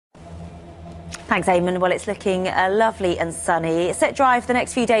Thanks, Eamon. Well, it's looking lovely and sunny. It's set dry for the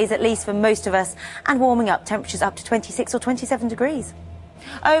next few days, at least for most of us, and warming up. Temperatures up to 26 or 27 degrees.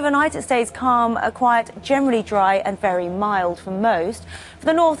 Overnight, it stays calm, quiet, generally dry and very mild for most. For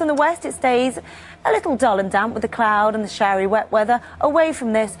the north and the west, it stays a little dull and damp with the cloud and the showery wet weather. Away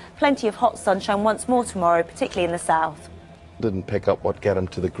from this, plenty of hot sunshine once more tomorrow, particularly in the south. Didn't pick up what "get him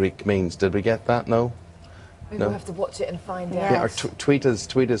to the Greek" means. Did we get that? No? Maybe we'll have to watch it and find out. Yeah, or tweet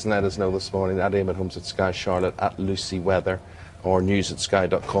us and let us know this morning at Eamon Holmes at Sky Charlotte, at Lucy Weather, or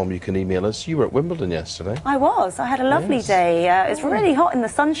news@sky.com. You can email us. You were at Wimbledon yesterday. I was. I had a lovely day. It's really hot in the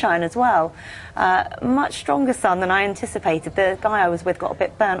sunshine as well. Much stronger sun than I anticipated. The guy I was with got a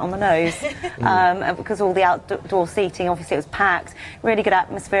bit burnt on the nose because all the outdoor seating, obviously it was packed. Really good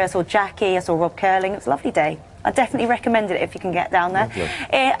atmosphere. I saw Jackie, I saw Rob Curling. It was a lovely day. I definitely recommend it if you can get down there.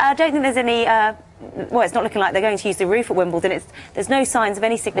 I don't think there's any... well, it's not looking like they're going to use the roof at Wimbledon. There's no signs of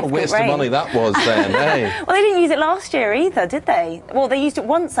any significant waste rain. of money that was then, eh? Well, they didn't use it last year either, did they? Well, they used it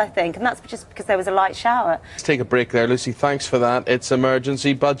once, I think, and that's just because there was a light shower. Let's take a break there, Lucy. Thanks for that. It's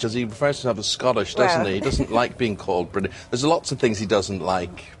emergency budgets. He prefers to have a Scottish, doesn't he? He doesn't like being called British. There's lots of things he doesn't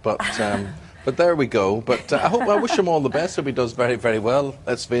like, but... But there we go. But I wish him all the best. Hope he does very, very well.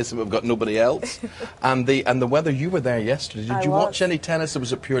 Let's face it, we've got nobody else. And the weather. You were there yesterday. Did you watch any tennis, or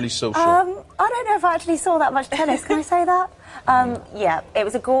was it purely social? I don't know if I actually saw that much tennis. Can I say that? Yeah, it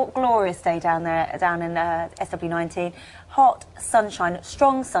was a glorious day down there, down in SW19. Hot sunshine,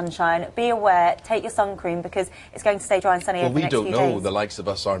 strong sunshine. Be aware, take your sun cream because it's going to stay dry and sunny over the next few days. Well, we don't know. The likes of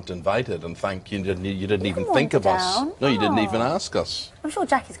us aren't invited, and thank you. You didn't even think of us. No, you didn't even ask us. I'm sure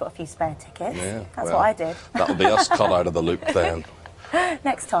Jackie's got a few spare tickets. Yeah, that's what I did. That'll be us cut out of the loop then.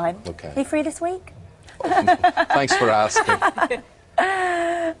 Next time. Okay. Are you free this week? Thanks for asking.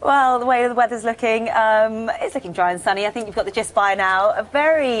 Well, the way the weather's looking, it's looking dry and sunny. I think you've got the gist by now.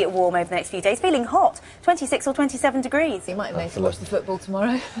 Very warm over the next few days. Feeling hot, 26 or 27 degrees. You might have made to watch the football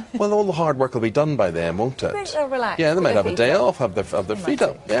tomorrow. Well, all the hard work will be done by then, won't it? I think they'll relax. Yeah, they might have a day off, have their feet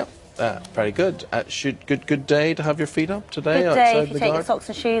up. Yeah. Very good. Good day to have your feet up today. Good day if you take your socks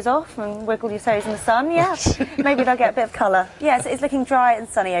and shoes off and wiggle your toes in the sun. Yeah, maybe they'll get a bit of colour. Yes, it's looking dry and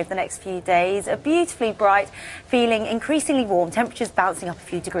sunny over the next few days. Beautifully bright, feeling increasingly warm. Temperatures bouncing up a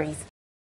few degrees.